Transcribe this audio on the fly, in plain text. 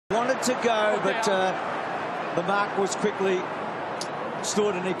Wanted to go, but the mark was quickly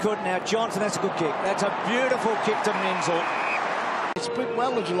stood and he couldn't. Now Johnson, that's a good kick. That's a beautiful kick to Menzel. It's split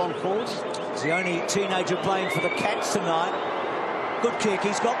well, the Geelong forwards. He's the only teenager playing for the Cats tonight. Good kick,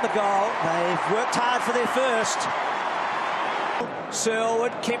 he's got the goal. They've worked hard for their first.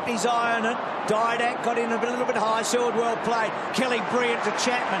 Selwood kept his eye on it. Didak got in a little bit high. Selwood well played. Kelly brilliant to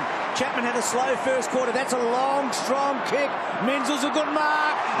Chapman. Chapman had a slow first quarter. That's a long, strong kick. Menzel's a good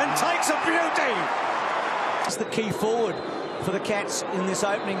mark and takes a beauty. That's the key forward for the Cats in this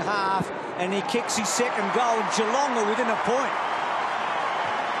opening half, and he kicks his second goal. Geelong are within a point.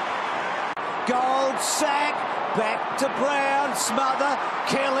 Gold sack, back to Brown, smother,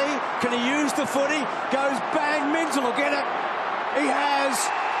 Kelly, can he use the footy? Goes bang, Menzel will get it. He has.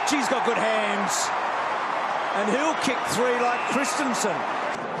 She's got good hands. And he'll kick three like Christensen.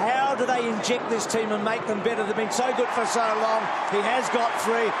 How do they inject this team and make them better? They've been so good for so long. He has got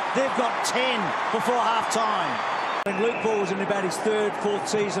three. They've got 10 before half-time. And Luke Ball was in about his third, fourth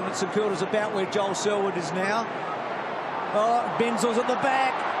season at St Kilda's, about where Joel Selwood is now. Oh, Menzel's at the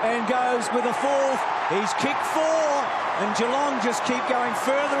back and goes with a fourth. He's kicked four, and Geelong just keep going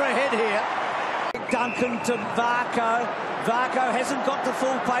further ahead here. Duncan to Varco. Varco hasn't got to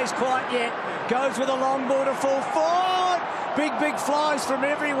full pace quite yet. Goes with a long ball to full forward. Big flies from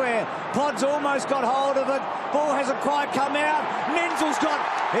everywhere. Pod's almost got hold of it. Ball hasn't quite come out. Menzel's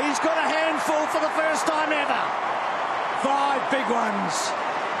he's got a handful for the first time ever. 5 big ones.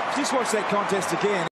 Just watch that contest again.